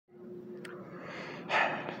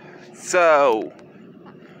So,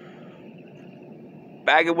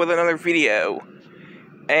 back with another video.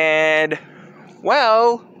 And,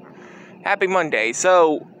 well, happy Monday.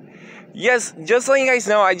 So, yes, just letting you guys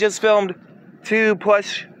know, I just filmed 2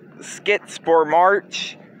 plush skits for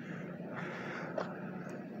March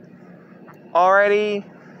already.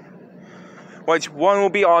 Which one will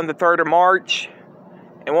be on the 3rd of March,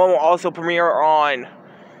 and one will also premiere on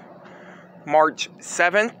March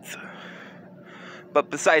 7th.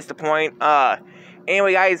 But besides the point,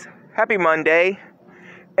 anyway guys, happy Monday.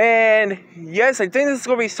 And yes, I think this is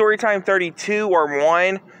going to be Storytime 32 or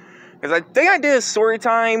 1. Because I think I did a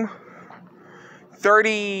Storytime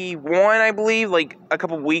 31, I believe, like a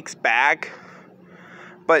couple weeks back.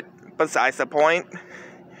 But besides the point.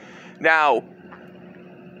 Now,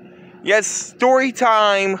 yes,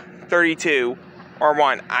 Storytime 32 or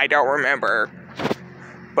 1, I don't remember.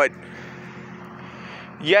 But,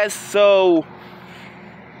 yes, so,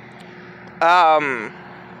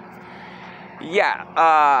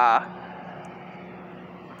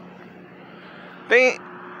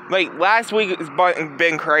 like, last week has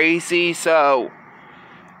been crazy, so,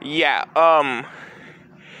 yeah,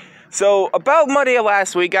 so, about Monday of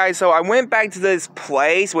last week, guys, so I went back to this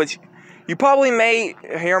place, which you probably may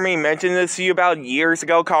hear me mention this to you about years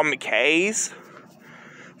ago, called McKay's.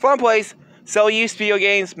 Fun place, sell used video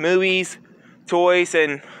games, movies, toys,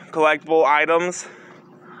 and collectible items.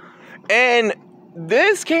 And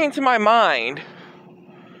this came to my mind,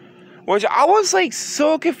 which I was like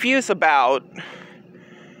so confused about.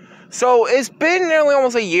 So it's been nearly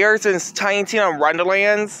almost a year since Tiny Tina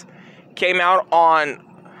Wonderlands came out on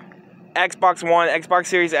Xbox One, Xbox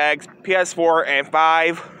Series X, PS4, and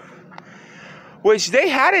 5. Which they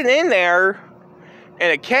had it in there in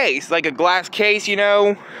a case, like a glass case, you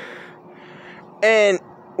know. And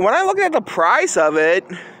when I looked at the price of it,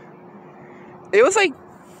 it was like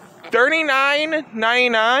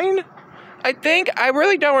 $39.99, I think. I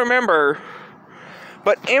really don't remember.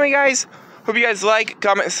 But anyway, guys, hope you guys like,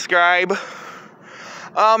 comment, subscribe.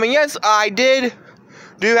 And yes, I do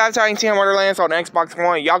have Tiny Tina Wonderlands on Xbox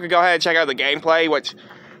One. Y'all can go ahead and check out the gameplay,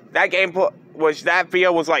 that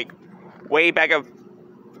video was like way back of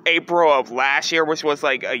April of last year, which was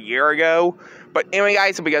like a year ago. But anyway,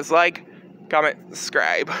 guys, hope you guys like, comment,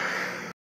 subscribe.